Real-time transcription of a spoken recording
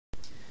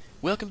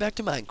Welcome back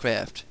to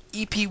Minecraft.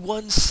 EP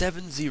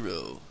 170.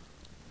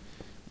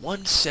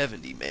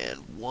 170, man.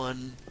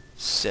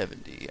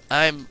 170.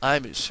 I'm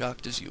as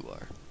shocked as you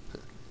are.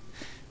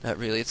 Not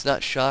really. It's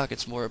not shock,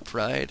 it's more a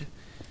pride.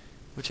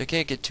 Which I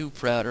can't get too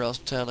proud or I'll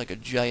sound like a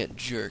giant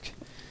jerk.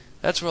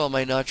 That's where all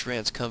my notch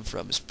rants come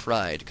from, is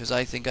pride. Because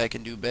I think I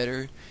can do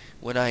better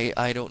when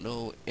I don't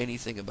know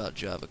anything about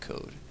Java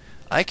code.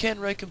 I can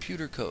write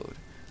computer code.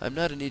 I'm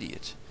not an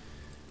idiot.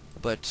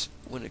 But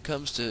when it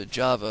comes to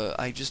Java,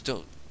 I just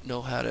don't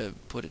know how to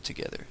put it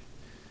together.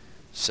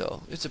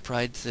 So, it's a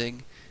pride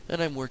thing, and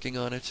I'm working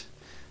on it.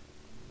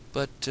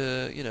 But,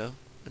 you know,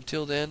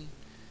 until then,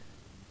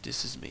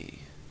 this is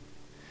me.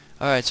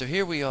 Alright, so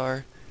here we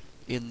are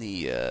in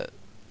the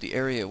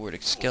area where the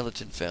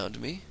skeleton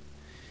found me.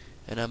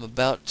 And I'm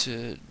about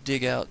to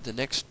dig out the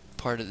next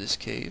part of this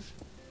cave.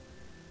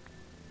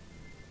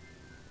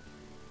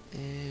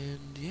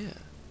 And, yeah.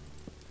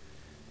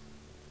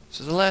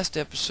 So the last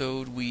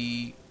episode,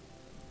 we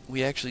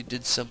actually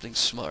did something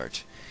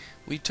smart.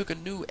 We took a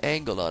new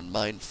angle on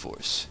Mine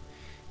Force.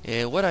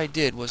 And what I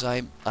did was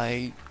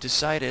I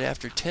decided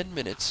after 10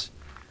 minutes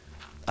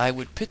I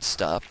would pit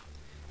stop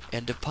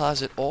and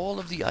deposit all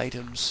of the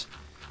items,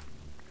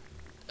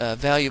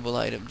 valuable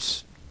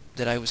items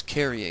that I was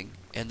carrying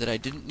and that I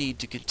didn't need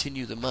to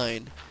continue the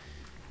mine.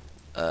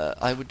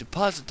 I would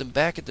deposit them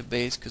back at the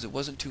base because it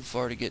wasn't too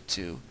far to get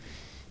to,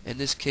 and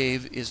this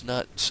cave is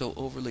not so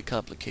overly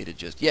complicated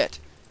just yet.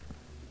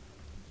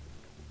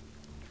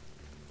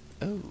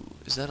 Oh,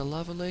 is that a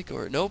lava lake?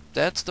 Or nope,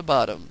 that's the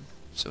bottom.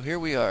 So here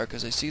we are,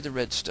 because I see the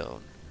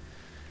redstone.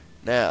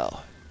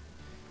 Now,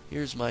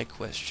 here's my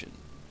question.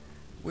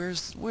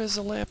 Where's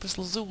the lapis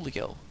lazuli?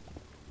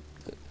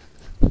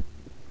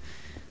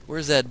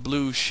 Where's that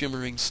blue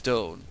shimmering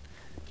stone?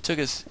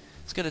 It's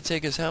gonna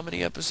take us how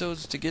many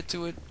episodes to get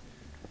to it?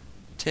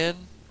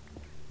 10?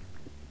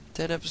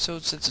 10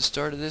 episodes since the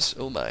start of this?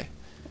 Oh my.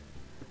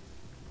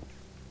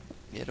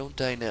 Yeah, don't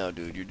die now,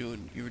 dude. You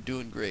were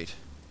doing great.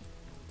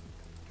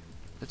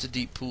 That's a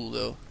deep pool,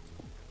 though.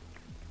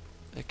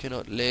 I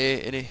cannot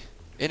lay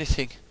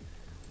anything.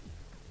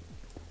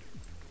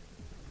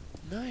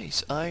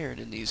 Nice iron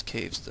in these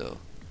caves, though.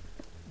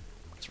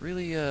 It's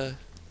really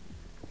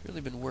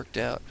been worked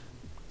out.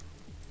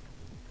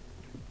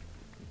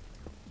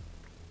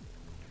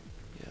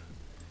 Yeah.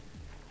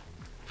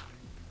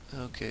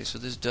 Okay, so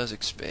this does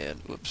expand.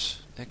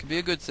 Whoops. That could be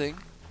a good thing.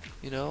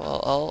 You know,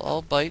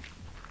 I'll bite.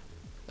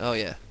 Oh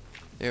yeah.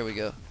 There we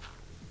go.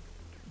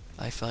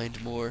 I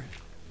find more.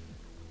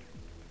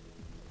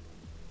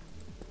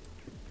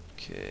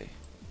 Okay.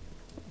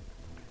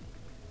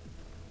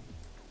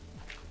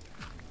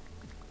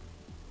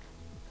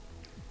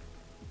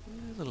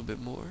 A little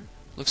bit more.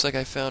 Looks like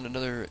I found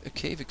a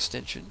cave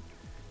extension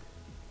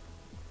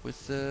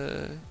with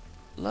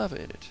lava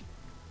in it.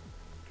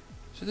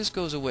 So this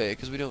goes away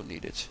because we don't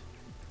need it.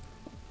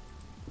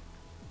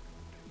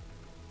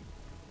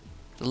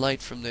 The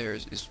light from there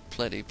is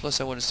plenty. Plus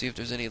I want to see if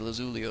there's any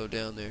lazulio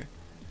down there.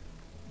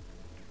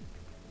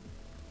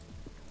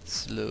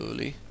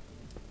 Slowly.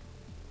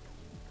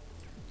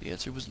 The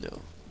answer was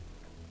no.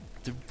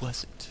 There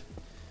wasn't.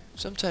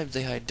 Sometimes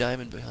they hide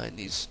diamond behind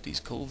these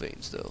coal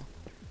veins, though.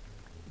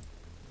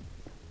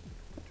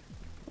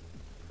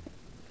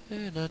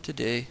 Not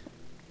today.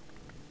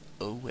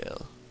 Oh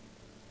well.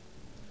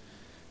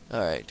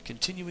 Alright,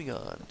 continuing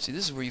on. See,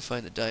 this is where you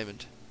find the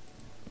diamond.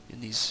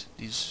 In these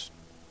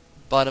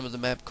bottom of the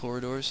map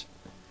corridors.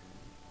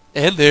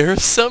 And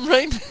there's some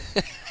right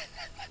now.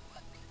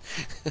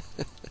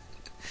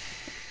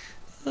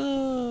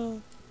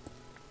 Oh.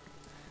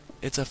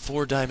 It's a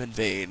 4 diamond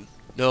vein.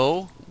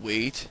 No,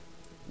 wait.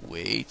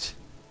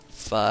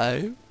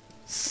 5,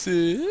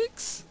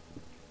 6.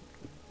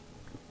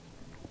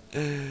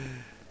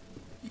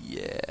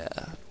 Yeah.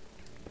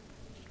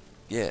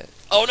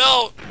 Oh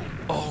no!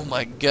 Oh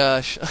my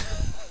gosh.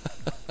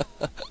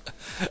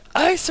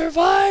 I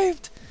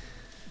survived!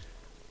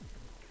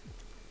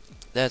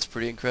 That's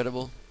pretty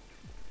incredible.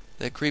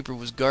 That creeper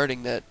was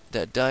guarding that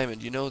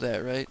diamond. You know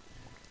that, right?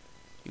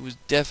 He was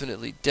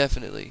definitely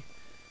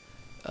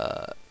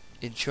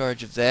in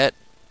charge of that,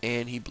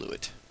 and he blew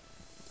it.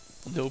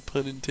 No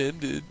pun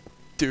intended.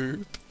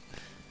 Derp.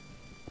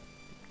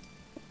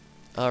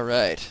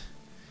 Alright.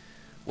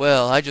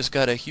 Well, I just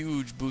got a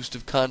huge boost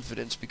of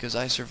confidence because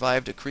I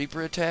survived a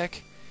creeper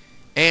attack,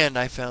 and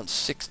I found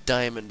 6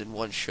 diamond in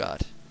one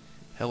shot.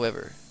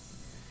 However,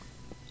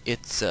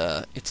 it's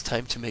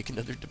time to make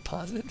another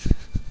deposit.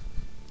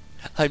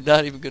 I'm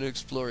not even going to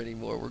explore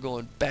anymore. We're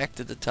going back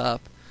to the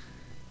top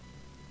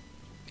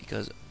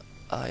because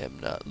I am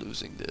not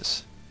losing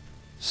this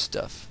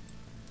stuff.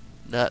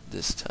 Not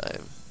this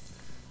time.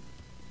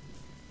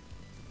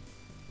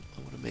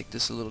 I want to make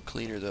this a little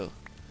cleaner, though,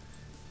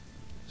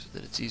 so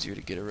that it's easier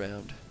to get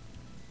around.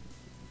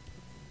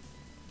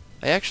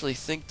 I actually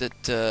think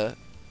that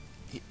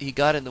he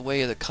got in the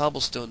way of the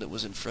cobblestone that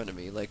was in front of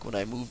me, like when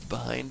I moved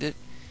behind it.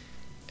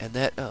 And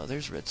that... oh,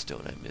 there's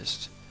redstone I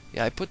missed.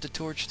 Yeah, I put the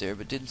torch there,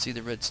 but didn't see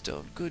the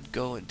redstone. Good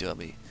going,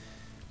 dummy.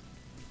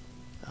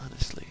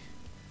 Honestly.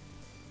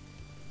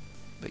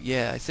 But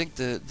yeah, I think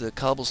the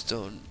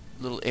cobblestone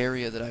little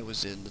area that I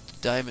was in, that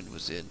the diamond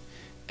was in,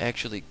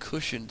 actually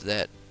cushioned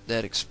that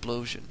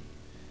explosion.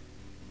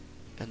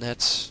 And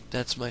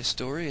that's my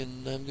story,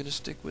 and I'm gonna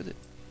stick with it.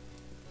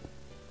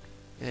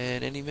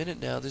 And any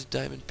minute now, this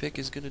diamond pick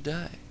is gonna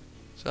die,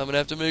 so I'm gonna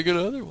have to make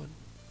another one.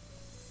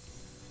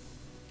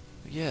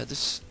 But yeah,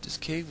 this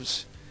cave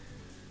was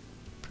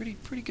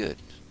pretty good.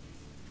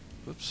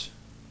 Whoops.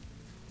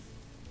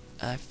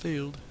 I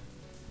failed.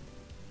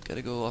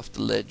 Gotta go off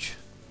the ledge.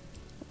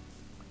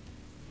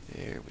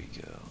 There we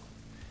go.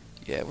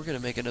 Yeah, we're gonna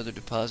make another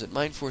deposit.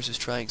 Mineforce is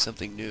trying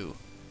something new.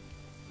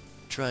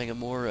 Trying a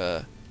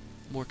more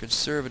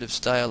conservative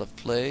style of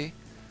play.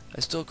 I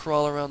still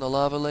crawl around the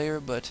lava layer,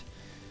 but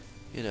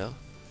you know,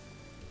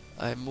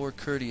 I'm more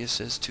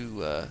courteous as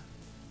to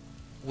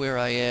where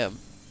I am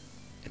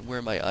and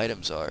where my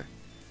items are,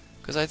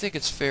 because I think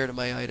it's fair to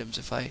my items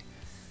if I,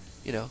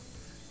 you know,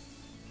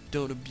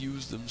 don't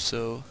abuse them.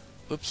 So,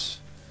 whoops.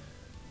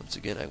 Once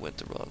again, I went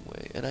the wrong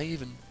way, and I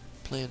even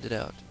planned it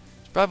out.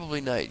 It's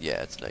probably night.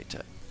 Yeah, it's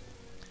nighttime.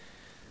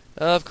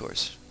 Of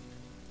course.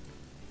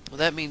 Well,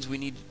 that means we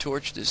need to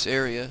torch this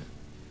area.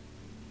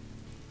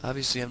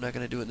 Obviously, I'm not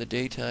going to do it in the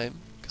daytime,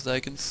 because I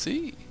can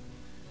see.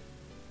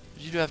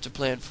 But you do have to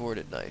plan for it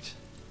at night.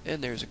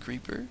 And there's a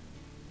creeper.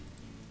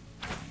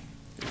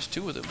 There's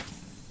two of them.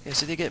 Yeah,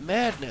 so they get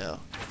mad now.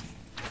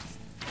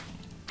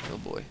 Oh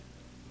boy.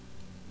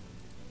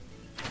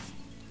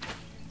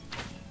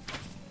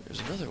 There's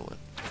another one.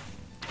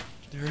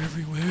 They're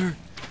everywhere.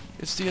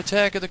 It's the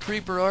attack of the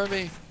creeper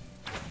army.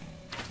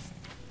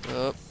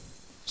 Oh,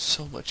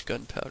 so much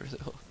gunpowder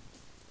though.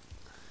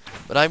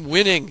 But I'm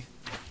winning.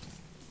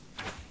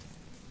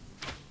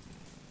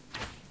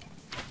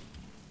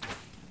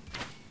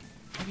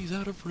 And he's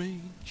out of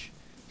range.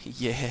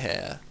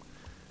 Yeah.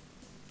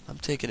 I'm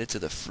taking it to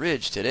the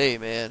fridge today,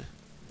 man.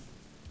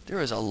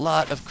 There is a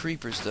lot of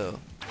creepers though.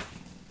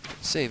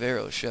 Save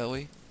arrows, shall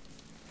we?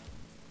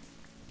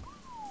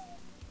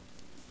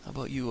 How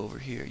about you over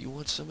here? You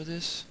want some of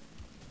this?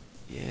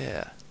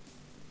 Yeah.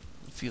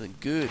 I'm feeling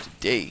good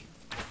today.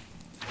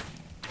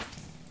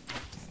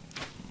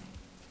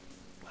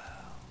 Wow.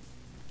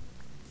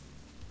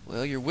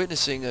 Well, you're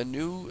witnessing a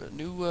new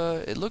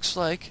it looks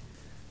like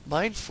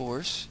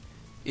Mineforce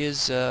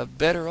is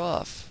better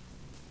off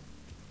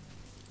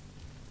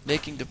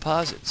making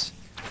deposits.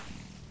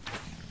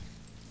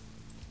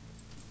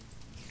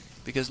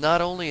 Because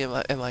not only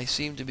am I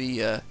seem to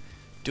be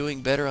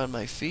doing better on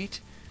my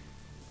feet,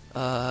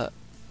 but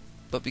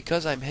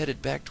because I'm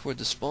headed back toward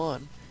the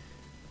spawn,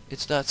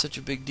 it's not such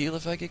a big deal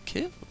if I get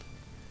killed.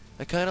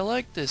 I kind of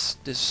like this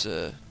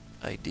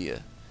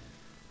idea.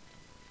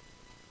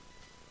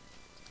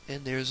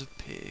 And there's a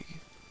pig.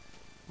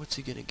 What's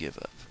he gonna give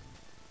up?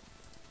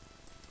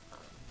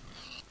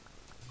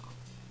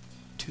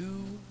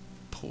 2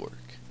 pork.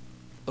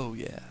 Oh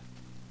yeah.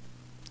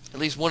 At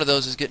least one of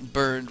those is getting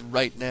burned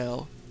right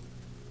now.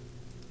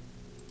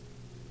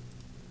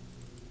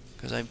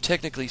 Because I'm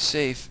technically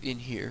safe in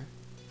here.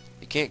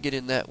 They can't get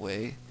in that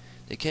way.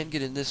 They can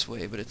get in this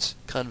way, but it's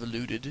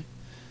convoluted.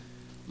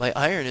 My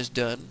iron is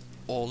done.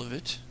 All of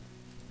it.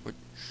 Or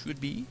should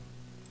be.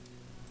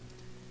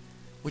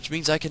 Which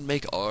means I can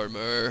make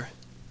armor.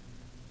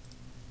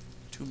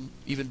 To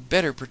even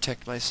better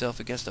protect myself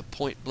against a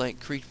point-blank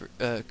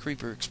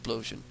creeper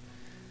explosion.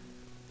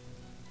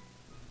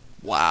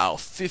 Wow,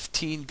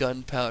 15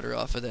 gunpowder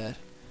off of that.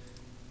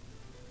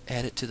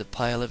 Add it to the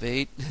pile of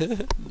 8.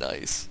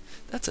 Nice.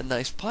 That's a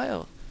nice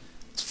pile.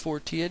 It's 4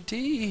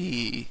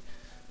 TNT.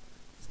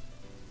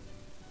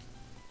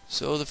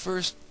 So the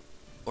first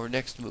or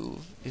next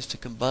move is to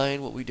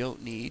combine what we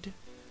don't need.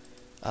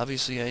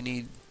 Obviously I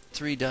need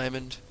 3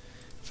 diamond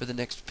for the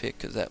next pick,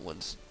 because that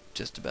one's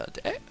just about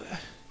to...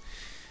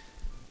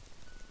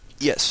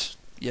 Yes,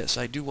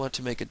 I do want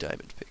to make a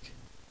diamond pick.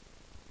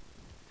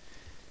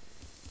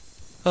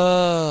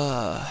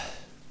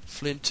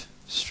 Flint,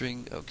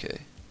 string, okay.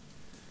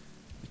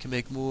 We can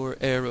make more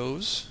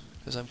arrows,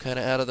 because I'm kind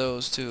of out of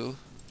those too.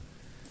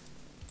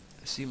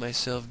 I see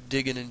myself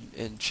digging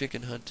and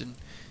chicken hunting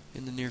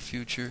in the near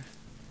future.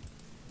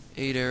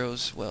 8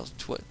 arrows, well,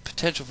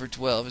 potential for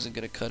 12 isn't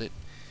going to cut it.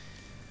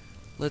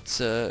 Let's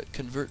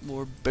convert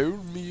more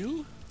bone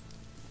meal.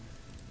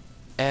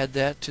 Add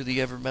that to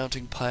the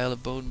ever-mounting pile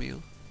of bone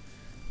meal.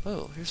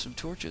 Oh, here's some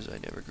torches I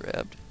never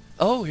grabbed.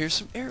 Oh, here's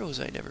some arrows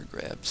I never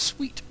grabbed.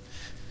 Sweet.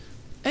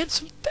 And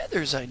some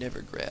feathers I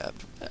never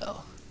grabbed.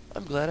 Well,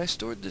 I'm glad I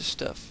stored this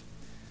stuff.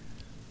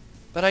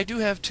 But I do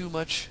have too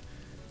much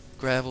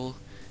gravel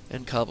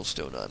and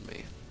cobblestone on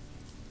me.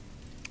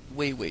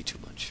 Way too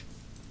much.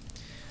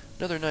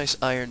 Another nice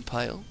iron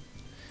pile.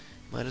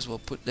 Might as well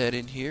put that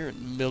in here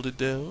and melt it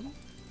down.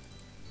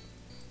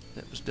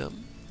 That was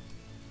dumb.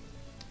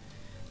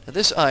 Now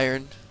this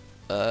iron,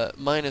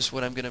 minus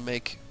what I'm going to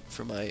make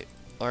for my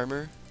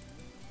armor,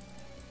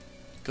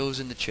 goes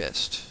in the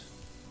chest.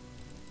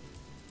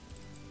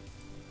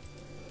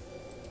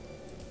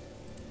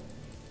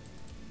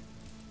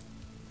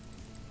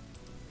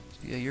 So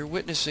yeah, you're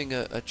witnessing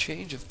a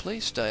change of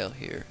play style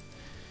here.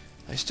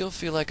 I still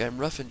feel like I'm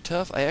rough and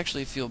tough. I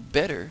actually feel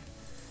better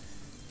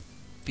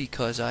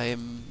because I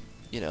am,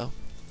 you know,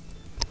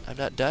 I'm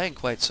not dying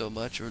quite so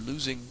much or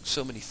losing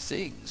so many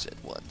things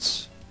at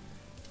once.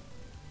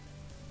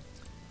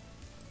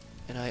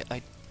 And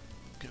I'm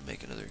gonna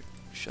make another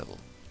shovel.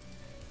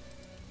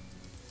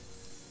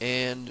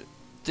 And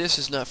this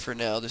is not for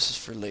now, this is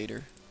for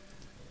later.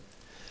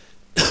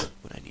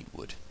 When I need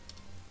wood.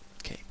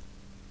 Okay.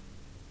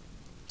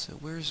 So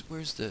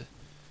where's the...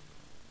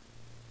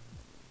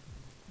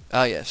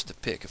 Ah yes, the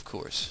pick, of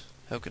course.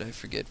 How could I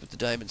forget with the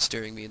diamond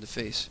staring me in the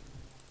face?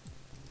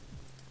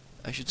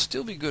 I should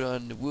still be good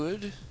on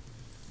wood,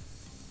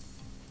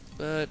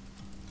 but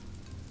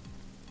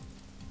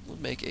we'll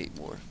make 8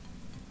 more.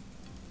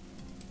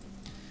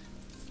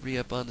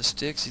 Re-up on the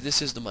sticks. See,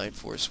 this is the Mine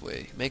Force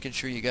way. Making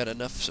sure you got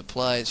enough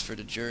supplies for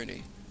the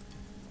journey.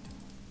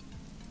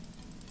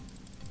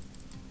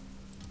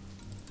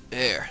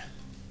 There.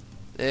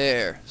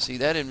 There. See,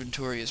 that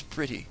inventory is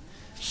pretty.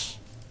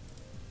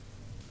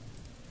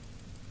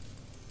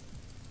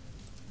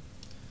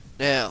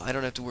 Now, I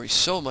don't have to worry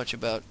so much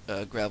about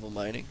gravel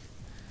mining,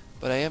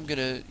 but I am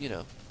gonna, you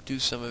know, do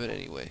some of it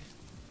anyway.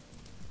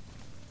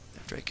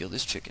 After I kill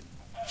this chicken,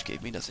 which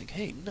gave me nothing.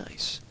 Hey,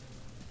 nice.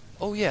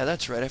 Oh yeah,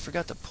 that's right, I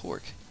forgot the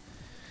pork.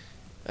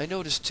 I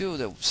noticed too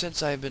that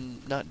since I've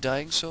been not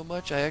dying so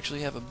much, I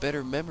actually have a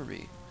better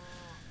memory.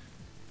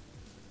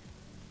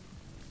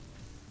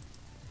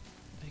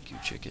 Thank you,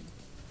 chicken.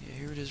 Yeah,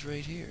 here it is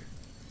right here.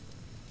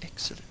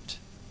 Excellent.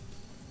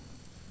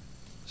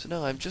 So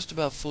now I'm just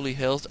about fully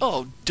healthed.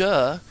 Oh,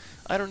 duh!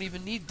 I don't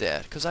even need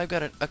that, because I've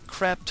got a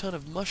crap ton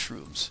of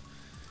mushrooms.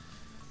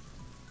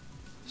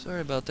 Sorry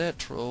about that,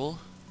 troll.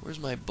 Where's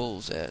my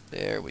bowls at?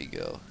 There we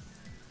go.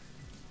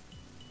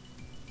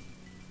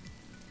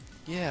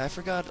 Yeah, I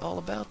forgot all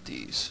about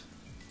these.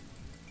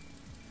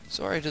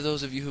 Sorry to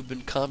those of you who've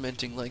been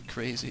commenting like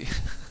crazy.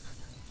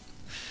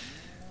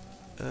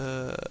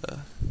 Yeah,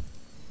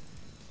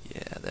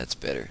 that's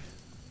better.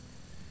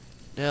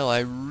 Now I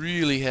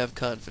really have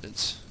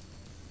confidence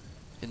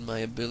in my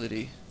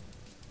ability.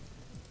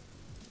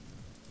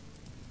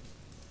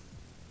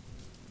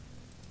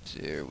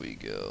 There we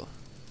go.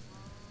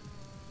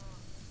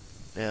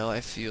 Now I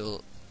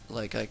feel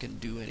like I can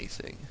do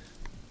anything.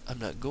 I'm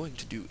not going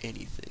to do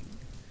anything.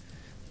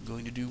 I'm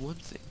going to do one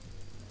thing.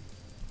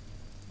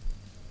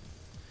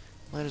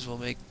 Might as well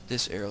make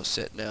this arrow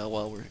set now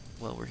while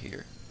we're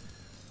here.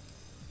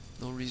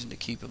 No reason to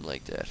keep him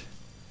like that.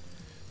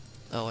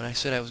 Oh, and I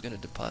said I was going to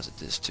deposit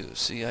this too.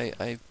 See,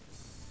 I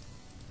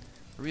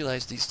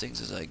realize these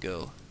things as I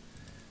go.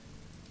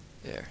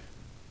 There.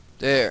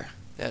 There.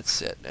 That's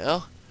set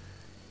now.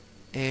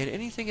 And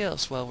anything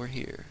else while we're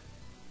here?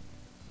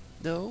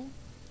 No?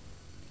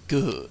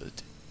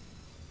 Good.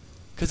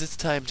 Because it's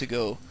time to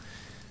go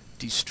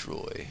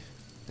destroy.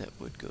 That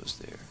wood goes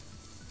there.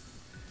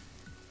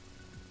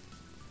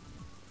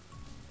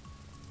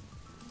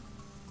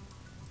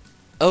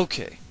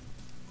 Okay.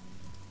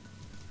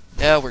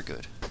 Now we're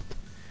good.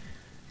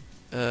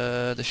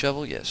 The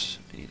shovel? Yes.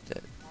 I need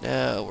that.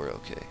 Now we're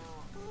okay.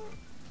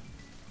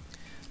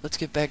 Let's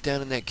get back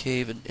down in that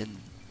cave and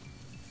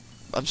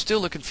I'm still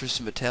looking for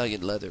some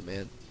Italian leather,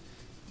 man.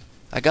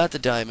 I got the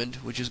diamond,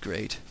 which is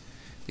great.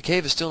 The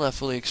cave is still not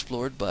fully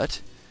explored,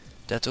 but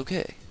that's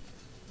okay.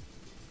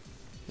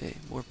 Hey,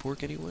 more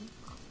pork, anyone?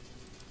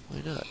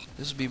 Why not?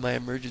 This will be my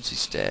emergency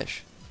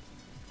stash.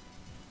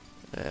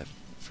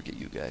 Forget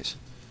you guys.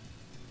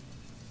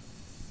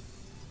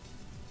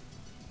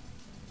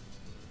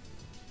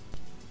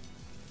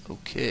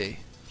 Okay.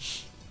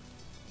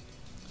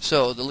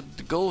 So,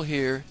 the goal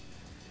here,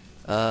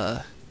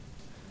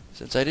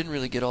 since I didn't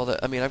really get all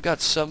that, I mean, I've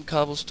got some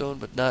cobblestone,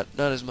 but not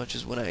as much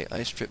as when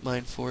I strip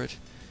mine for it.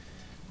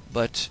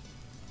 But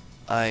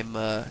I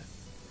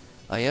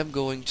am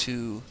going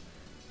to,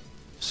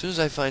 as soon as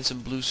I find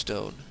some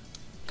bluestone,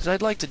 because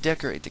I'd like to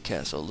decorate the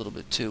castle a little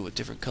bit too with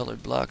different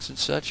colored blocks and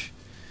such.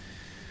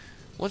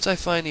 Once I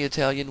find the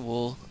Italian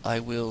wool,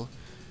 I will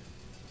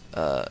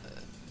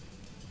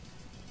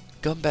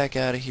come back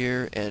out of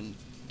here and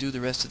do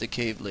the rest of the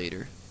cave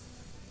later.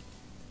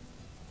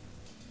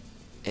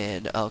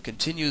 And I'll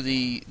continue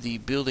the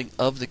building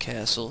of the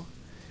castle,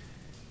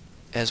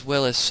 as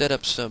well as set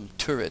up some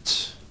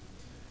turrets.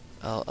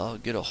 I'll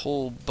get a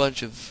whole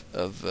bunch of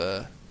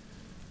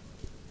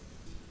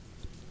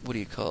what do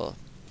you call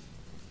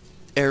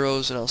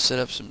arrows, and I'll set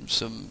up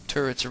some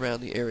turrets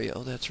around the area.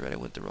 Oh, that's right, I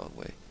went the wrong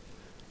way.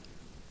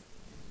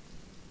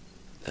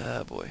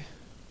 Ah, boy.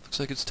 Looks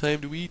like it's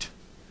time to eat.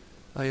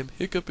 I am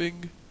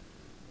hiccuping.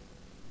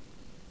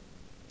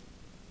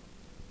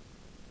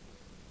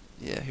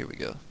 Yeah, here we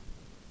go.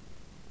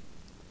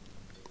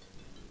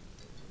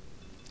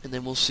 And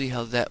then we'll see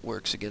how that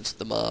works against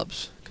the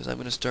mobs, because I'm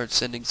going to start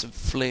sending some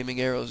flaming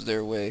arrows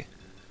their way.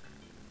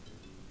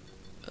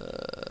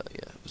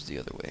 Yeah, it was the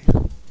other way.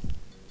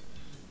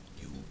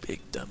 You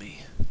big dummy.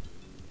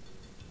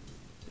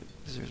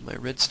 There's my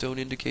redstone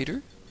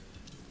indicator,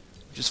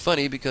 which is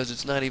funny because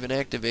it's not even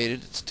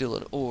activated. It's still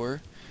an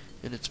ore,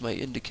 and it's my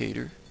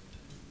indicator.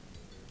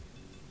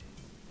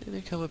 And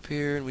we come up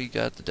here and we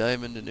got the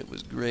diamond and it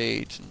was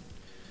great. And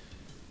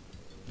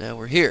now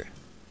we're here,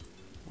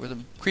 where the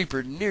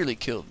creeper nearly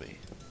killed me.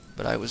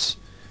 But I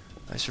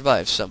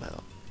survived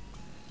somehow.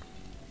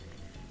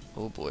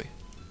 Oh boy.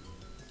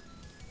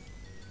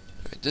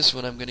 Alright, this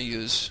one I'm going to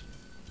use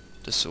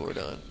the sword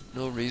on.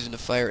 No reason to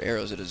fire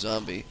arrows at a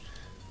zombie.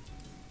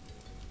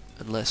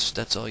 Unless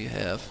that's all you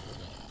have.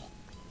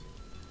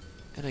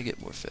 And I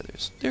get more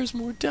feathers. There's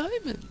more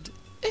diamond!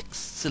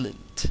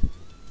 Excellent!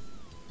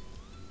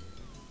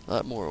 A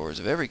lot more ores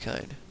of every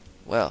kind.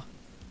 Wow.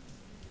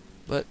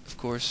 But, of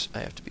course, I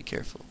have to be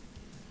careful.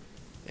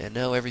 And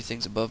now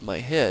everything's above my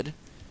head,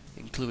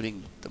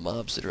 including the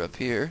mobs that are up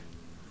here.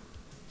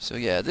 So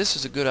yeah, this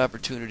is a good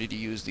opportunity to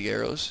use the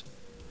arrows.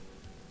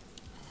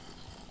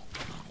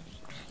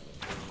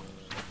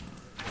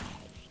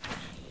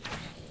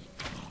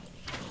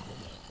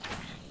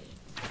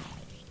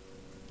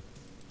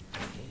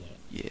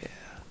 Yeah,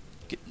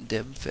 getting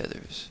them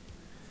feathers.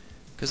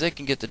 Because they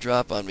can get the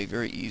drop on me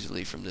very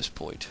easily from this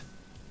point.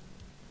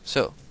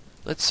 So,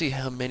 let's see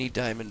how many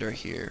diamond are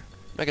here.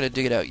 I'm not going to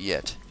dig it out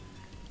yet.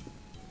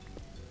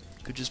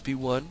 Could just be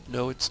one.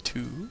 No, it's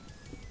two.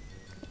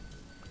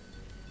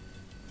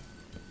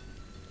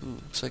 Ooh,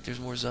 looks like there's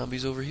more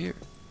zombies over here.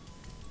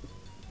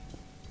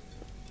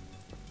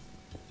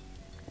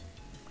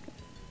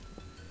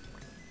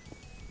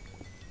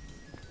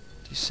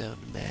 They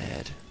sound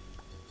mad.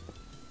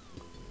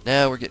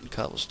 Now we're getting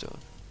cobblestone.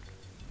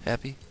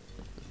 Happy?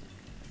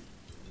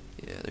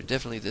 Yeah, they're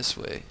definitely this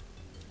way.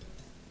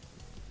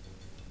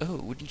 Oh,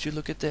 wouldn't you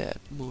look at that?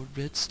 More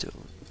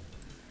redstone.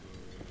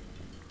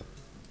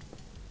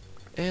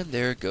 And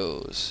there it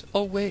goes.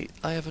 Oh wait,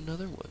 I have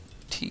another one.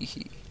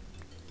 Teehee.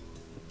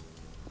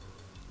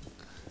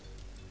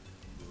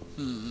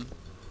 Oh,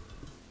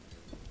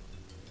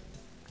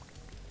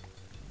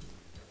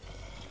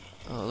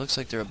 it looks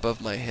like they're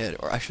above my head.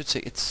 Or I should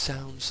say, it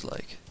sounds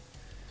like.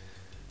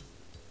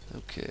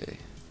 Okay.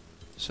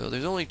 So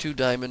there's only 2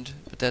 diamond,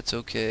 but that's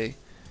okay.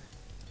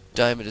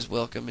 Diamond is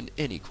welcome in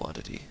any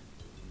quantity.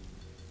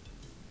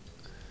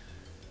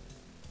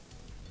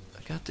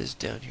 I got this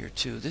down here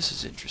too. This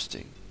is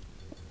interesting.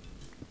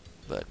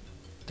 But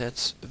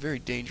that's a very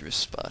dangerous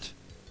spot.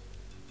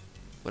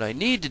 What I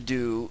need to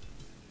do,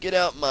 get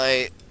out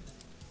my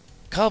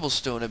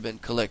cobblestone I've been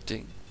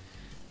collecting.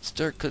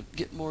 Start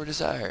getting more of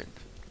this iron.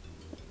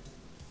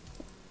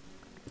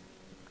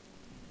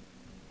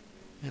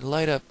 And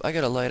light up, I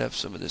gotta light up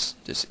some of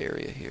this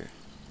area here.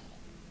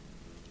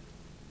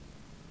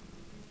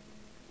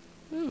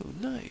 Ooh,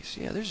 nice.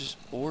 Yeah, there's just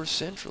ore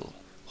central.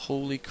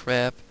 Holy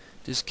crap,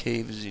 this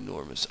cave is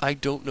enormous. I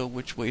don't know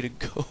which way to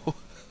go.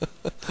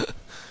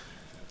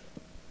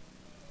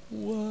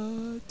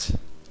 What?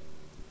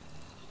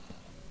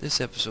 This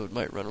episode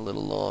might run a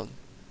little long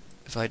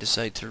if I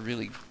decide to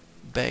really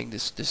bang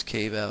this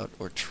cave out,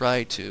 or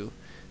try to.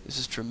 This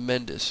is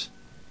tremendous.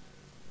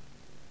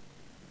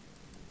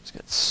 It's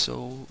got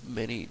so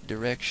many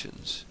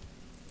directions.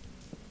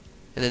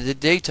 And in the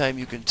daytime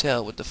you can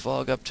tell, with the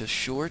fog up to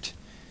short,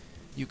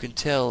 you can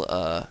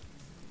tell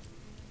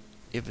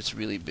if it's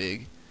really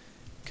big,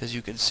 because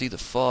you can see the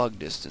fog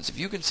distance. If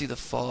you can see the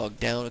fog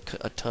down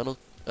a tunnel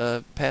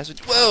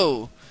passage...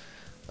 Whoa!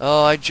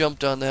 Oh, I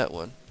jumped on that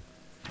one.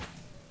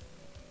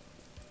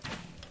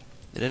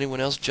 Did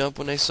anyone else jump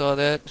when they saw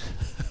that?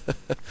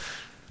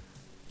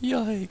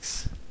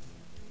 Yikes.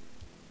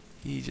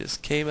 He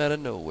just came out of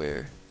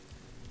nowhere.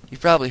 You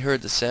probably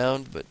heard the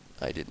sound, but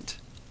I didn't.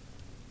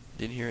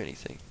 Didn't hear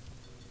anything.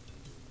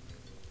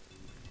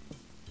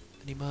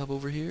 Any mob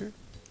over here?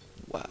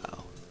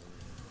 Wow.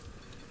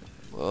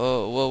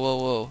 Whoa, whoa, whoa,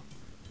 whoa.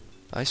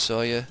 I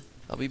saw ya.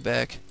 I'll be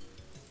back.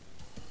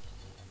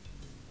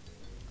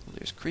 Well,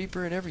 there's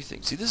creeper and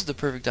everything. See, this is the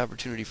perfect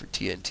opportunity for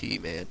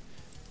TNT, man.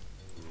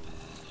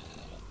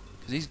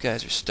 Because these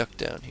guys are stuck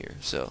down here,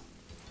 so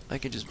I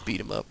can just beat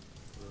them up.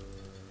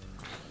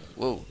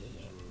 Whoa.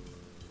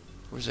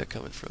 Where's that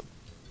coming from?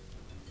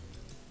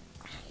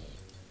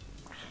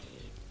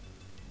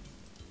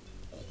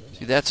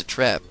 See, that's a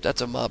trap.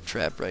 That's a mob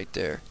trap right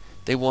there.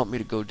 They want me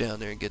to go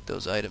down there and get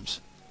those items.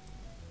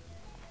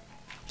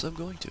 So I'm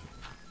going to.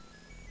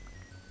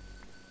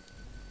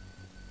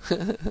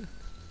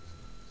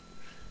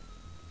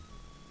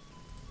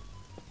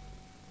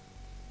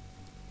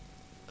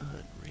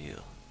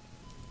 Unreal.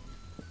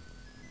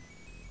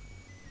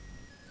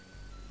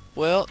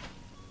 Well,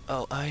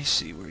 oh, I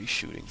see where he's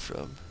shooting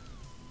from.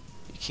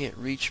 He can't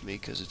reach me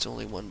because it's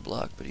only 1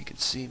 block, but he can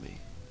see me.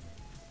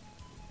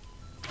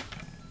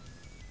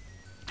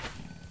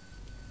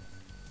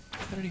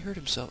 How did he hurt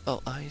himself?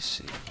 Oh, I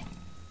see.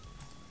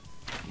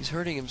 He's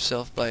hurting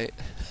himself by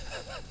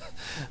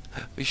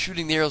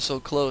shooting the arrow so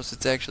close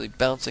it's actually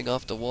bouncing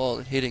off the wall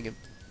and hitting him.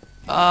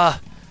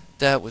 Ah!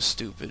 That was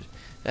stupid.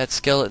 That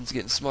skeleton's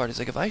getting smart. He's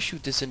like, if I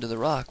shoot this into the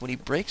rock, when he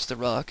breaks the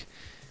rock,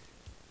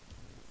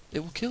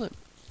 it will kill him.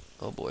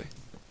 Oh boy.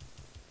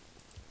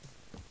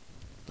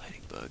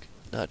 Lightning bug.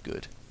 Not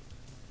good.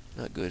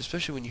 Not good.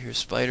 Especially when you hear a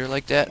spider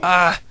like that.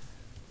 Ah!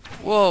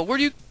 Whoa, what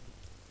do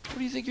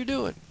you think you're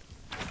doing?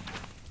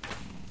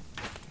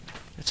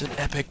 That's It's an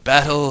epic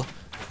battle.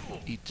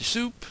 Eat the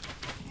soup.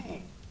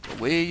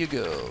 Away you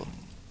go.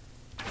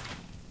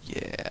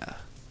 Yeah.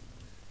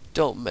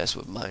 Don't mess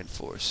with Mind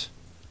Force.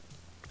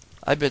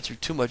 I've been through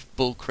too much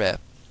bullcrap.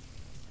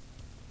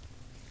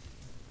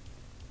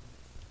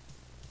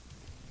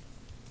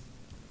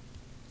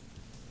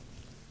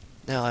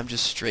 Now I'm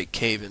just straight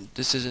caving.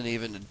 This isn't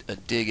even a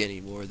dig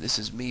anymore. This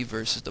is me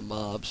versus the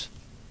mobs.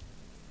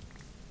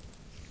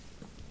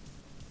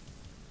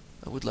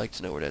 I would like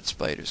to know where that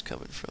spider's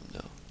coming from,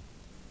 though.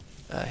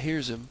 I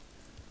hears him,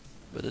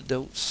 but I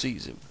don't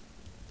sees him.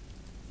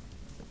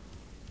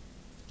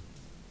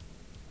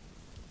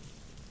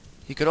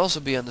 He could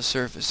also be on the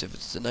surface if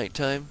it's the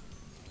nighttime.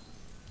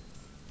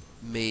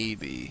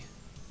 Maybe.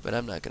 But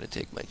I'm not going to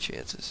take my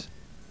chances.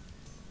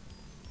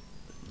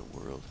 In the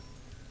world.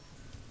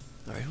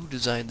 Alright, who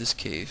designed this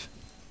cave?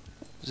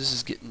 This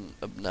is getting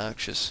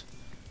obnoxious.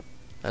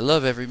 I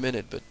love every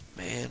minute, but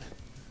man.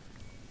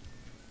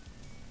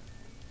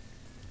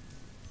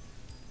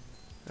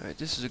 Alright,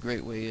 this is a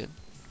great way in.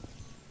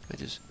 I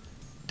just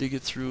dig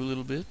it through a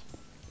little bit.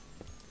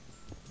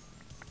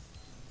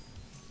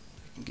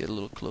 I can get a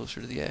little closer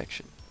to the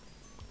action.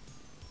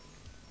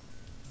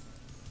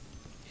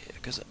 Yeah,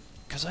 cause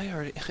I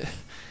already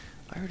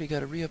I already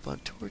got a re-up on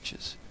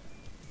torches.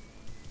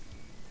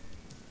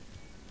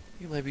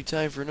 It might be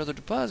time for another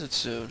deposit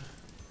soon.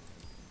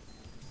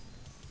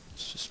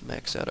 Let's just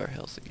max out our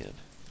health again.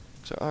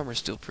 Cause our armor's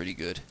still pretty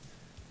good.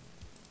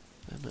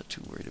 I'm not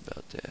too worried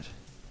about that.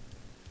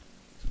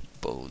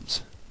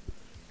 Bones.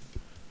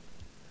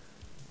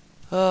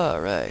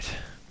 Alright.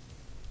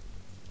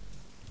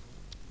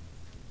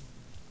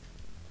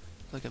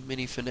 Like a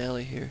mini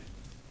finale here.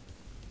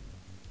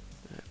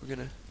 Alright, we're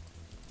gonna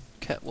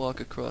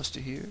catwalk across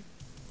to here.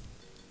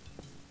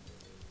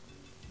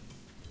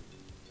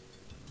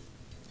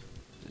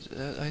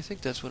 I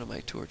think that's one of my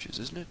torches,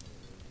 isn't it?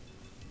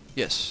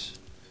 Yes.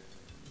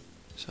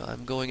 So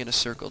I'm going in a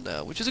circle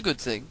now, which is a good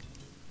thing.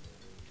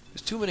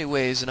 There's too many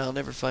ways and I'll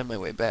never find my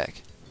way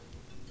back.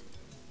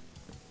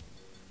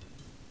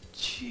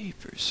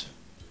 Jeepers.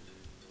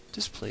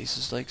 This place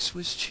is like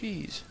Swiss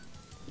cheese.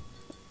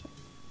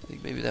 I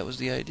think maybe that was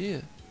the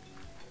idea.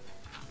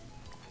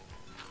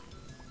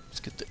 Let's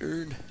get the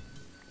urn.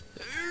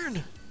 The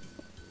urn!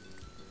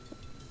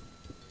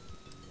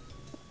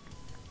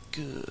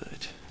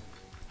 Good.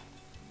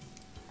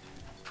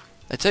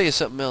 I tell you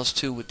something else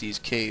too with these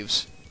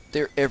caves.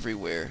 They're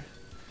everywhere.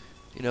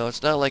 You know,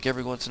 it's not like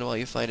every once in a while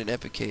you find an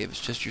epic cave.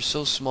 It's just you're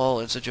so small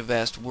in such a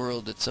vast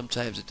world that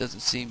sometimes it doesn't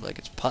seem like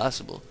it's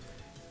possible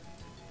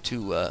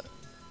to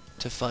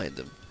find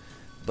them.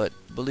 But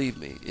believe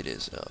me, it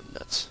is. Oh,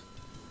 nuts.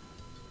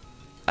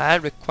 I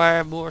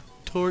require more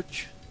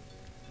torch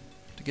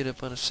to get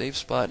up on a safe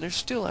spot, and there's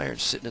still iron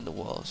sitting in the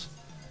walls.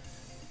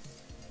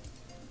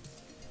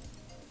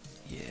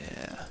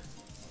 Yeah.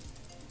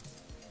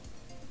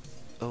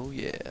 Oh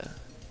yeah.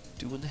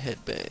 Doing the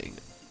headbang.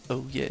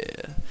 Oh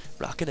yeah.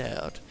 Rocking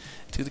out.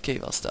 To the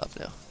cave. I'll stop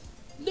now.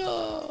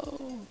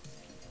 No!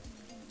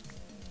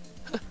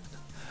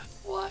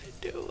 Why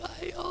do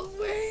I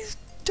always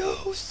do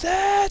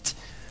that?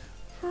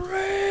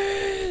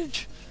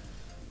 Rage!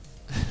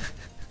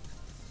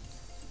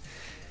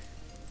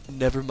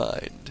 Never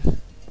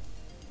mind.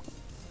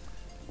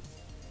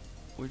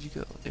 Where'd you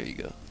go? There you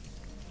go.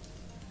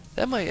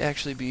 That might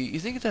actually be... You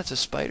think that's a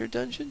spider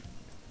dungeon?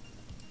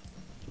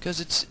 Because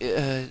it's...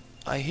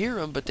 I hear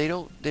them, but they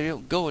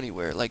don't go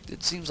anywhere. Like,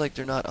 it seems like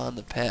they're not on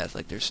the path.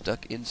 Like, they're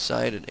stuck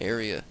inside an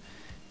area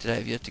that I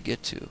have yet to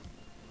get to.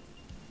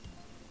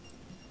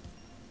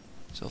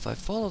 So if I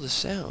follow the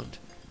sound,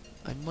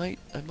 I might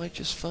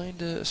just find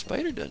a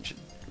spider dungeon.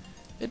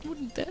 And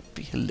wouldn't that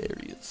be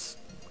hilarious?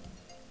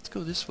 Let's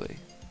go this way.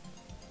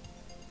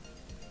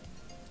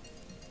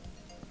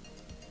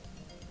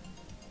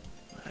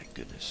 My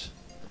goodness.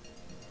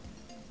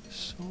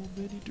 So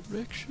many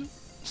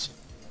directions.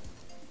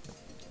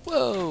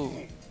 Whoa!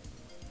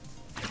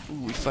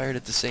 Ooh, we fired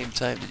at the same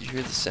time. Did you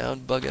hear the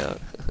sound bug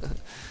out?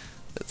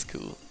 That's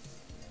cool.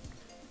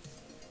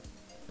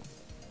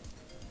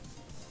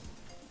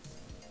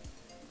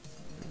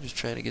 I'm just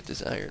trying to get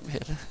this iron,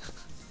 man.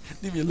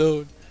 Leave me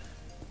alone.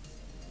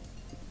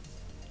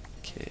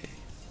 Okay.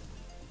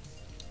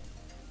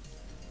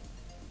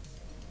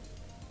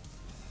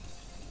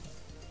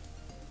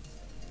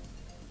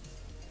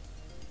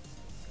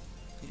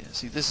 Yeah,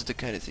 see, this is the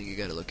kind of thing you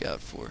gotta look out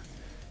for.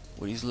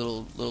 With these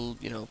little,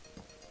 you know,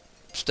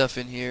 stuff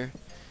in here.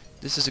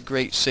 This is a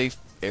great safe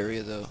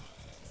area, though.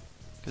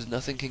 Because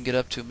nothing can get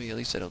up to me, at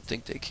least I don't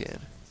think they can.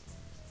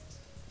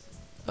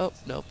 Oh,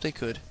 nope, they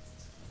could.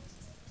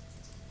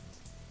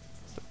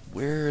 But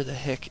where the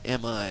heck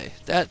am I?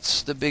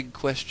 That's the big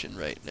question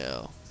right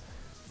now.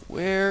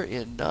 Where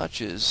in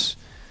Notch's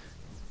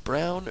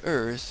brown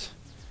earth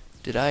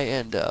did I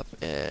end up,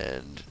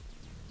 and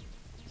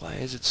why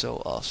is it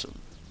so awesome?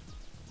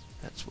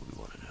 That's what we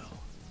want to know.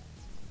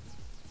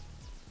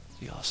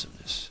 The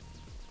awesomeness.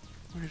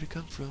 Where did it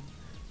come from?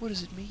 What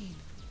does it mean?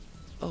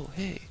 Oh,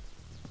 hey.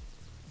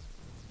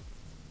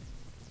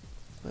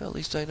 Well, at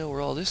least I know where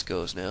all this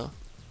goes now.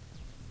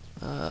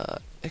 Ah,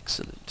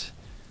 excellent.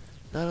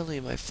 Not only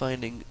am I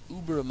finding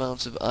uber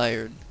amounts of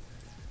iron,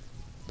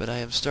 but I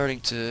am starting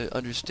to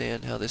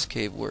understand how this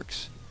cave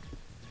works.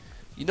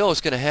 You know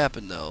what's going to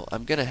happen, though.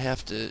 I'm going to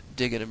have to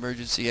dig an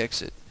emergency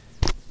exit,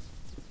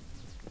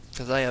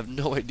 because I have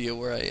no idea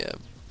where I am.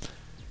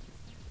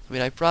 I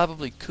mean, I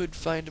probably could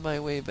find my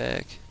way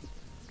back,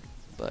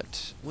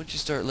 but once you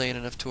start laying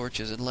enough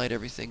torches and light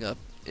everything up,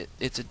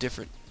 it's a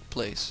different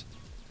place.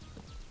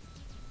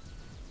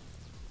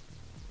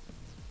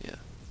 Yeah.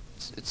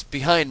 It's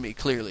behind me,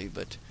 clearly,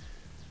 but,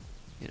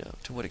 you know,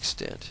 to what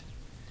extent?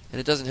 And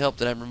it doesn't help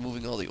that I'm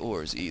removing all the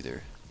ores,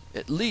 either.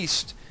 At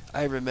least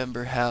I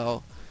remember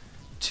how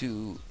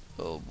to...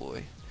 oh,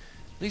 boy.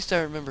 At least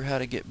I remember how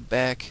to get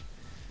back,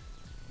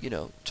 you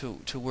know,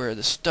 to where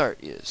the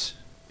start is.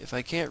 If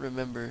I can't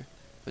remember...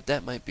 but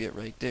that might be it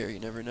right there, you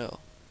never know.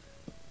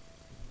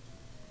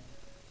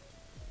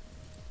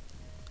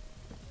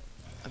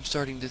 I'm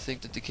starting to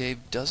think that the cave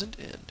doesn't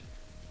end.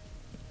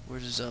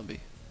 Where's the zombie?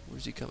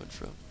 Where's he coming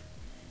from?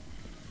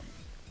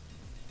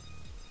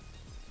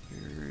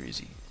 Where is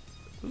he?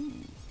 Ooh.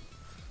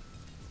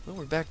 Well,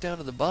 we're back down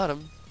to the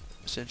bottom,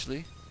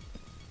 essentially.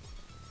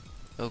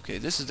 Okay,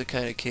 this is the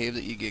kind of cave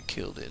that you get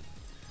killed in.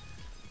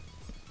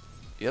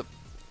 Yep.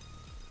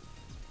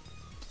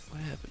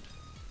 What happened?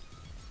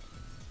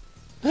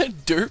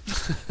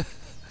 Derp!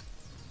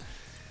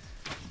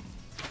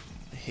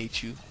 I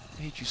hate you.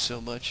 I hate you so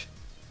much.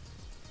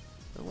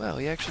 Oh, wow,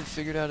 he actually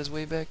figured out his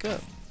way back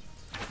up.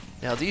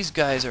 Now, these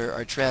guys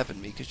are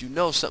trapping me, because you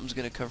know something's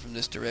going to come from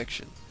this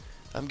direction.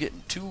 I'm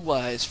getting too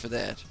wise for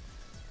that.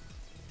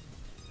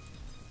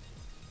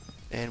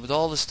 And with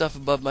all the stuff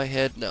above my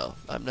head, no,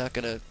 I'm not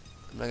gonna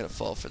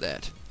fall for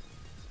that.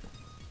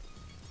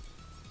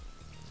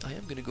 I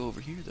am gonna go over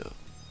here, though.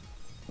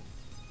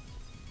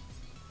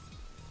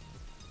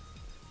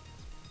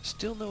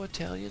 Still no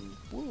Italian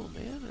wool,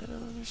 man. I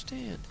don't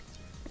understand.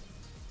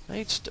 I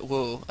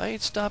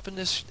ain't stopping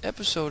this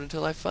episode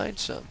until I find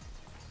some.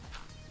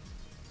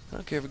 I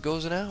don't care if it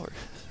goes an hour.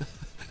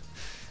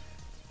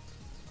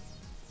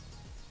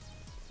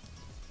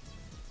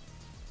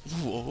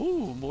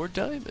 Whoa, more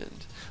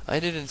diamond. I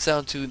didn't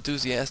sound too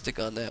enthusiastic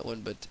on that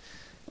one, but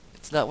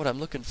it's not what I'm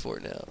looking for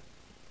now.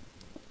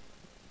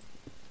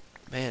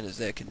 Man, is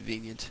that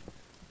convenient.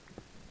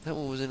 That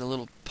one was in a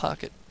little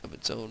pocket of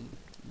its own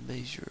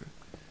measure.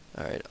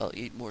 Alright, I'll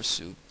eat more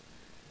soup.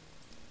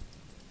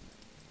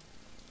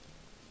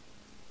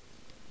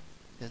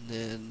 And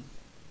then...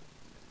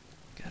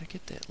 gotta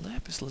get that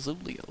lapis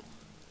lazuli.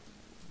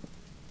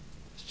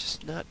 It's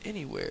just not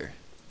anywhere.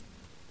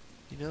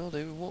 You know,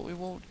 we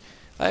won't...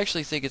 I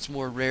actually think it's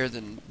more rare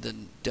than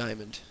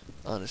diamond,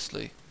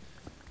 honestly.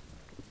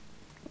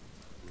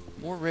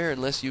 More rare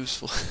and less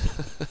useful.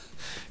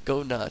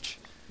 Go Notch.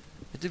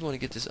 I did want to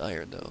get this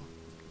iron, though.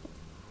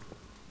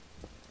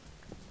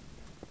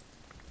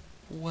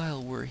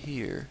 While we're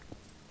here...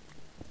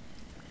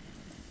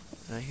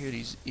 and I hear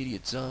these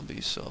idiot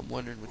zombies, so I'm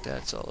wondering what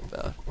that's all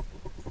about.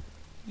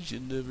 You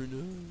should never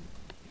know.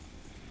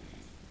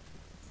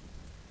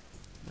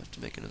 I have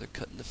to make another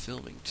cut in the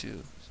filming,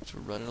 too, since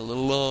we're running a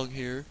little long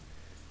here.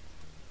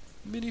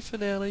 Mini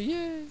finale,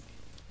 yay!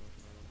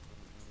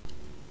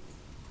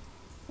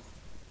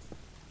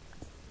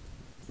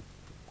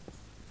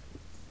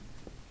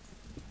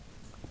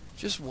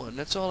 Just one.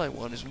 That's all I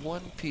want, is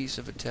one piece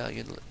of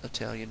Italian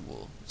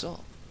wool. That's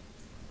all.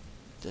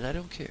 Then I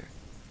don't care.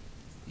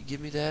 You give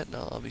me that, and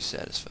I'll be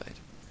satisfied.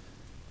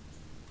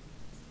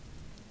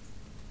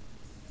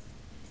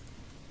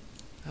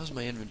 How's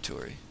my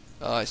inventory?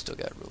 Oh, I still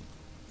got room.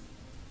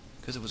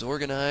 Because it was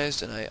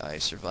organized, and I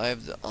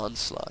survived the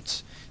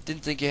onslaughts.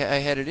 Didn't think I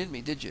had it in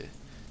me, did you?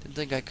 Didn't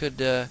think I could,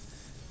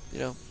 you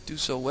know, do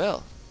so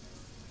well.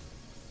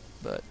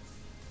 But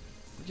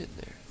we're getting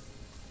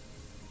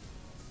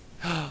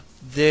there.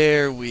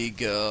 There we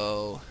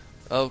go.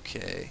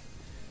 Okay.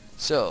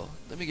 So,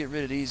 let me get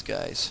rid of these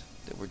guys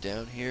that were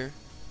down here.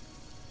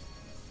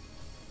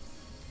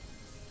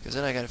 Because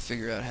then I gotta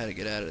figure out how to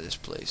get out of this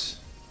place.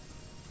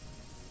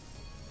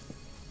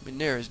 I mean,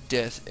 there is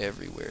death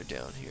everywhere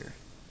down here.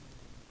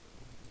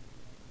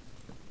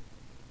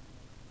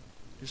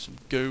 There's some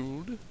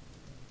gold.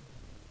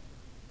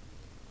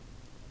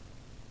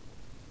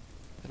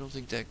 I don't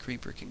think that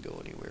creeper can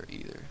go anywhere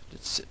either.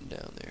 It's sitting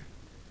down there.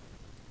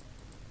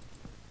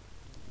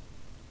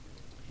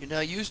 You're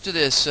now used to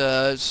this,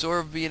 sort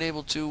of being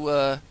able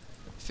to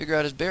figure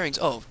out his bearings.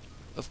 Oh,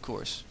 of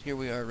course. Here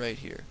we are right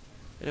here.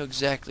 I know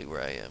exactly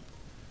where I am.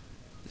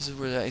 This is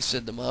where I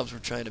said the mobs were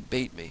trying to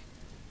bait me.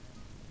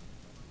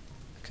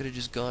 I could have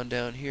just gone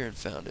down here and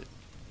found it.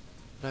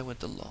 But I went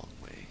the long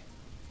way.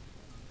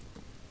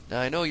 Now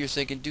I know you're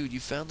thinking, dude,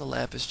 you found the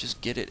lapis, just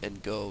get it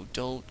and go.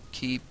 Don't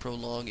keep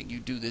prolonging. You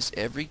do this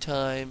every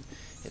time,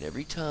 and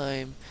every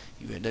time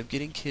you end up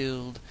getting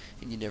killed,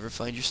 and you never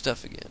find your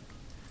stuff again.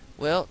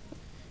 Well,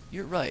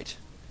 you're right.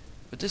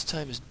 But this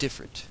time is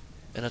different.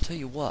 And I'll tell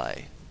you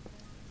why.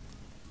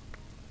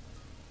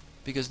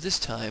 Because this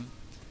time,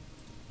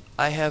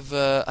 I have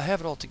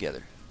it all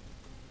together.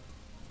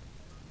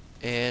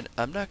 And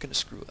I'm not going to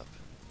screw up.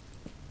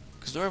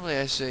 Because normally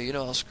I say, you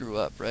know, I'll screw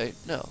up, right?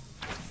 No.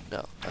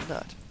 No, I'm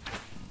not.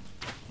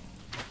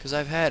 Because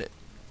I've had it.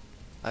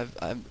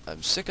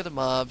 I'm sick of the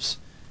mobs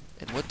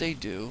and what they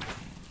do,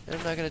 and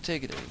I'm not going to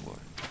take it anymore.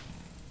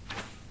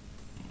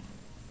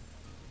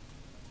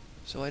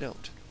 So I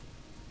don't.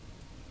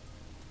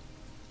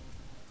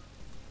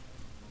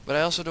 But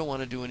I also don't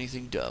want to do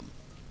anything dumb.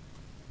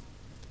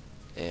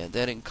 And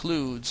that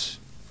includes,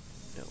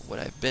 you know, what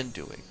I've been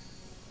doing,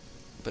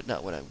 but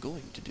not what I'm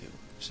going to do.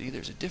 See,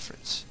 there's a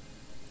difference.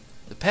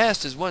 The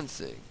past is one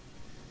thing.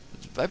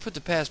 I put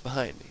the past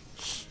behind me,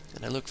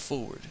 and I look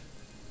forward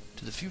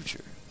to the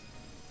future.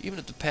 Even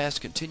if the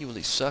past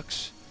continually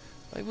sucks,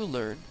 I will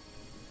learn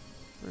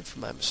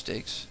from my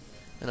mistakes,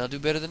 and I'll do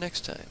better the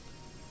next time.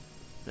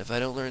 And if I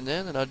don't learn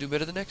then I'll do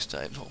better the next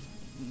time. Oh,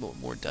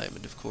 more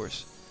diamond, of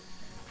course.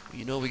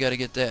 You know we got to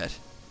get that.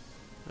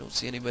 I don't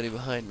see anybody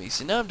behind me.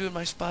 See, now I'm doing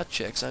my spot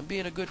checks. I'm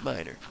being a good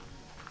miner.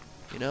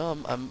 You know,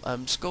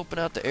 I'm scoping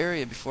out the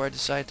area before I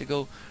decide to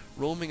go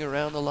roaming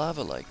around the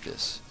lava like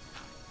this.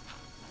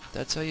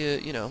 That's how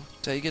you know,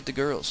 that's how you get the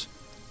girls.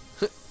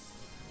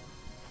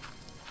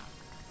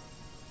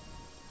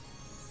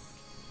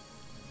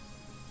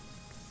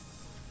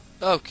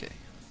 Okay.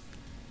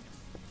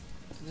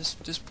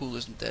 This pool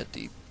isn't that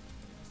deep.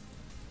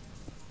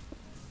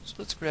 So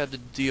let's grab the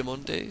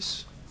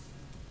diamantes,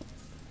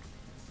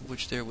 of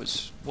which there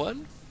was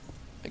one,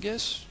 I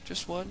guess,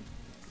 just one.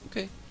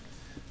 Okay,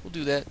 we'll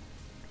do that.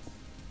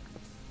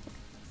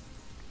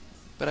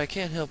 But I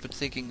can't help but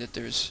thinking that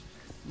there's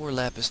more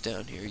lapis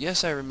down here.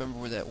 Yes, I remember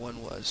where that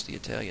one was, the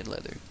Italian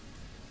leather.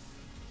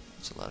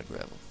 It's a lot of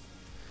gravel.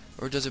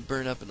 Or does it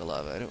burn up in the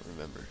lava? I don't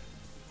remember.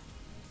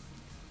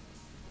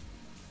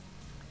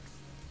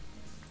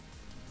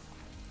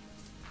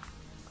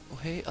 Oh,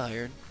 hey,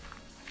 iron.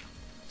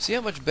 See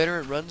how much better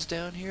it runs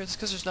down here? It's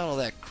because there's not all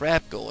that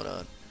crap going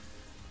on.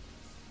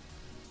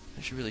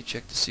 I should really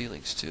check the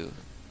ceilings, too.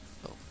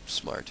 Oh,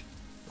 smart.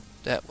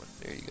 That one.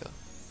 There you go.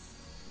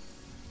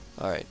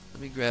 Alright,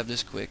 let me grab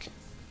this quick.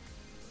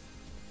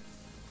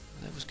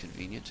 That was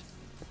convenient.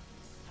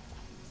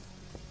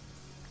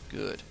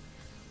 Good.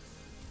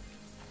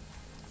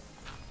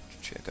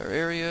 Check our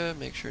area,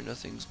 make sure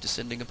nothing's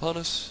descending upon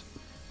us.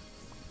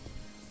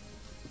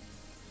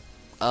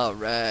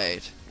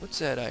 Alright. What's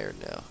that iron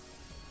now?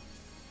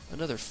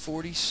 Another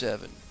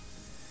 47.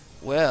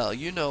 Well,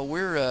 you know,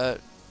 we're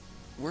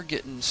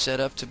getting set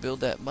up to build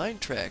that mine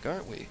track,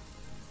 aren't we?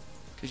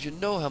 Because you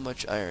know how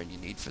much iron you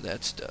need for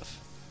that stuff.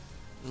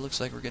 It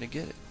looks like we're going to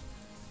get it.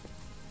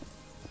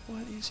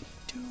 What is he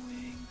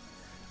doing?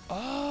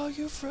 Oh,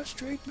 you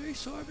frustrate me,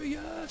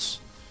 Sorbius.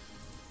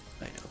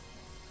 I know.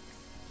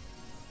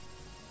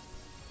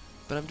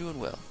 But I'm doing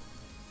well.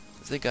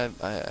 I think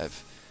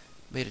I've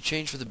made a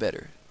change for the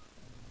better.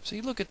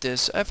 See, look at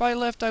this. If I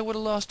left, I would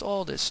have lost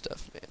all this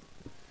stuff, man.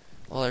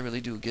 All I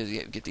really do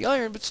is get the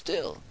iron, but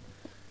still.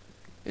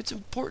 It's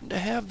important to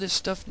have this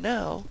stuff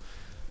now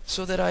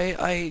so that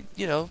I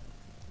you know,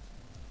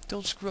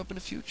 don't screw up in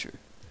the future.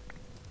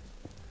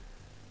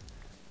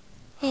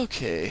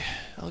 Okay,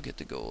 I'll get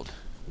the gold.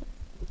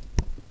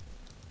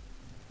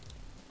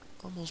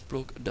 Almost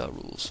broke the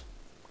rules.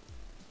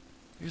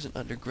 Here's an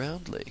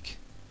underground lake.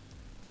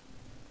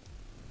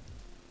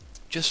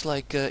 Just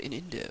like in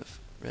Indev,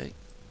 right?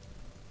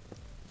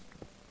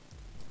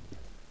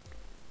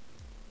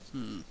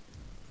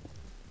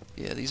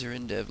 Yeah, these are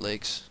Indev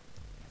lakes.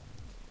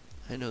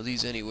 I know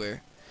these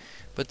anywhere.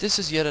 But this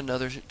is yet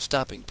another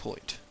stopping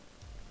point.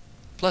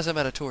 Plus I'm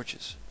out of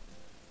torches.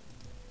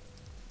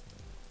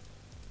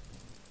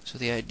 So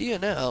the idea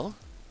now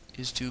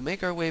is to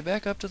make our way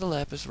back up to the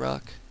lapis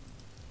rock,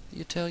 the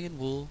Italian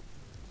wool,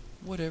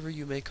 whatever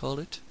you may call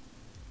it.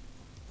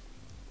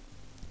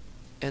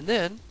 And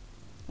then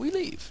we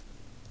leave.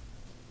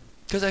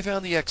 Because I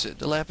found the exit.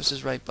 The lapis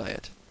is right by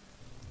it.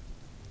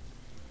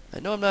 I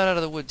know I'm not out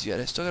of the woods yet.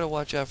 I still gotta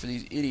watch out for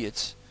these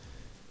idiots.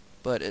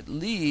 But at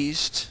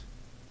least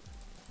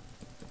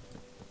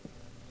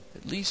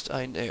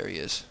there he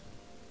is.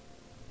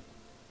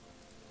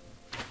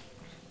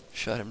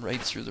 Shot him right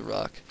through the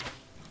rock.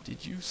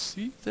 Did you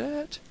see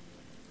that?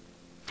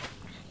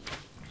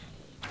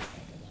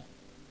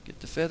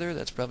 Get the feather.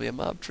 That's probably a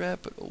mob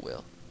trap, but oh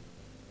well.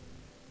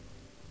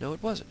 No,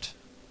 it wasn't.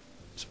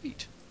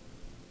 Sweet.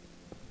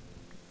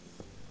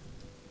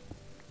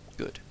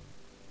 Good.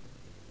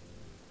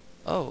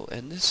 Oh,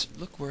 and this,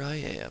 look where I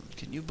am.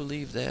 Can you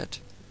believe that?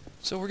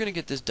 So we're gonna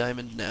get this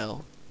diamond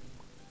now,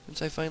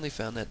 since I finally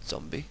found that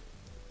zombie.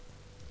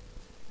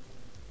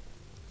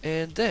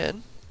 And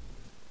then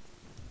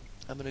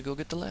I'm gonna go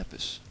get the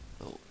lapis.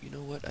 Oh, you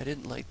know what? I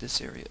didn't light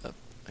this area up.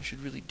 I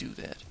should really do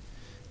that.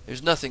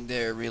 There's nothing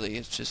there really.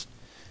 It's just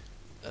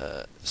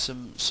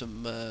some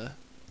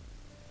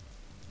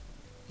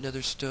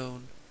nether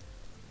stone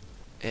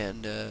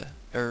and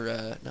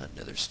not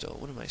nether stone.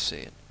 What am I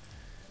saying?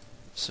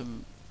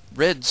 Some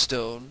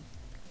redstone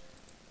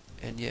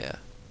and yeah.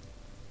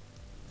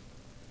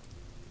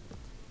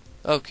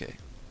 Okay,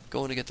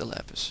 going to get the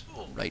lapis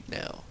right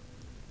now.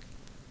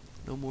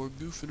 No more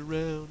goofing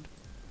around.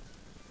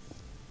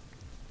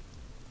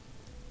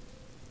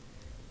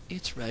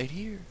 It's right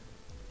here.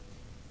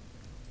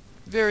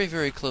 Very,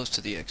 very close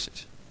to the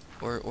exit.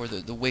 Or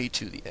the way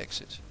to the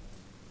exit.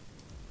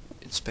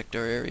 Inspect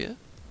our area.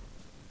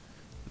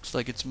 Looks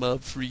like it's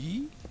mob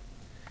free.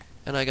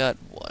 And I got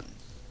 1.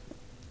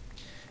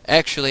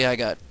 Actually, I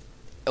got...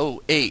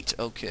 Oh, 8.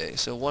 Okay,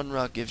 so 1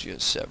 rock gives you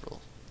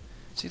several.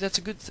 See, that's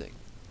a good thing.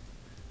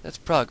 That's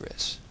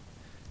progress.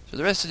 So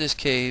the rest of this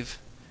cave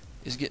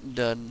is getting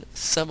done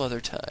some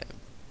other time.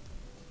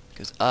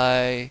 Because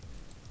I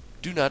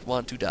do not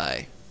want to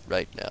die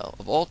right now.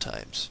 Of all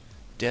times,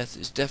 death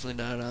is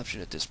definitely not an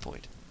option at this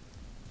point.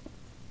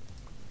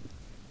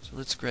 So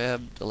let's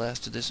grab the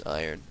last of this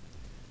iron.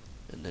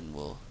 And then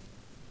we'll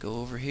go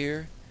over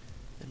here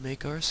and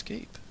make our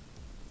escape.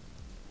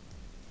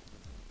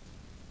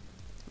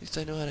 At least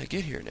I know how to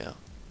get here now.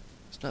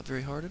 It's not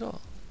very hard at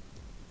all.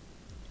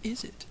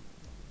 Is it?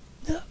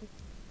 No,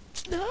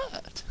 it's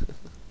not.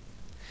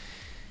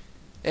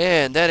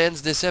 And that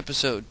ends this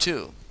episode,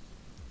 too.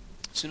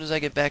 As soon as I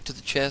get back to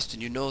the chest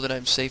and you know that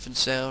I'm safe and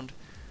sound,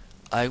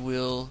 I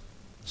will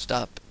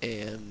stop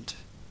and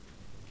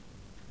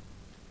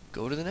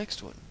go to the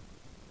next one.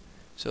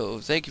 So,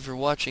 thank you for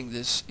watching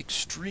this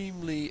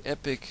extremely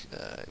epic...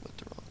 I went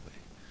the wrong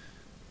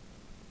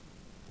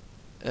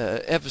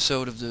way.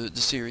 Episode of the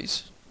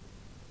series.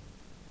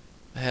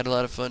 I had a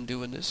lot of fun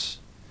doing this.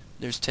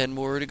 There's 10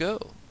 more to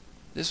go.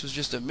 This was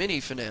just a mini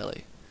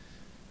finale.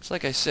 It's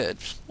like I said,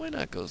 why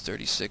not go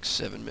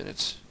 7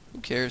 minutes? Who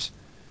cares?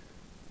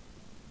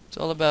 It's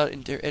all about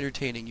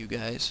entertaining you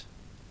guys.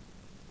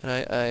 And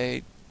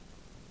I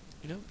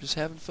you know, just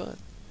having fun.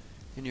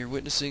 And you're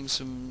witnessing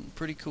some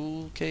pretty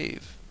cool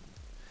cave.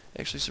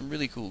 Actually, some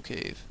really cool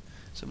cave.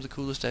 Some of the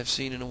coolest I've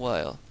seen in a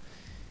while.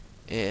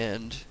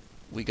 And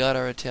we got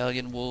our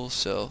Italian wool,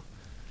 so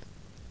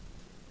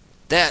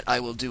that I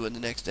will do in the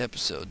next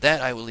episode.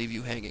 That I will leave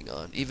you hanging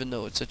on, even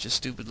though it's such a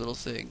stupid little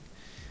thing.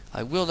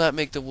 I will not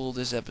make the wool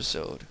this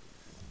episode.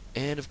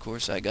 And, of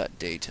course, I got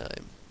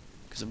daytime,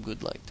 because I'm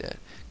good like that.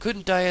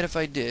 Couldn't dye it if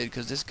I did,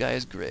 because this guy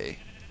is gray.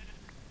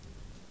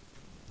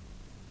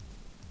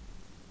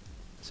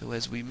 So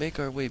as we make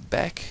our way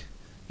back,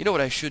 you know what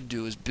I should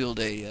do is build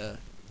a,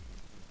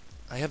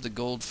 I have the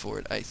gold for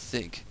it, I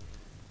think.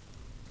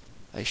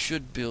 I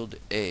should build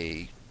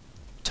a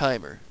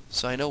timer,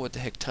 so I know what the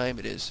heck time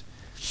it is.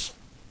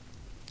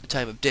 The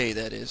time of day,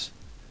 that is.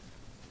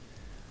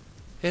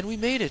 And we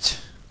made it.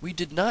 We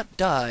did not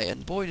die,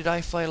 and boy did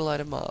I fight a lot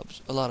of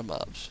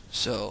mobs.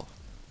 So,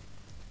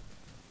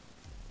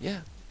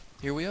 yeah,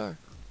 here we are.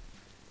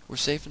 We're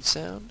safe and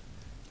sound.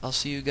 I'll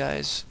see you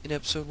guys in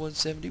episode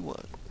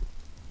 171.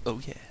 Oh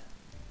yeah.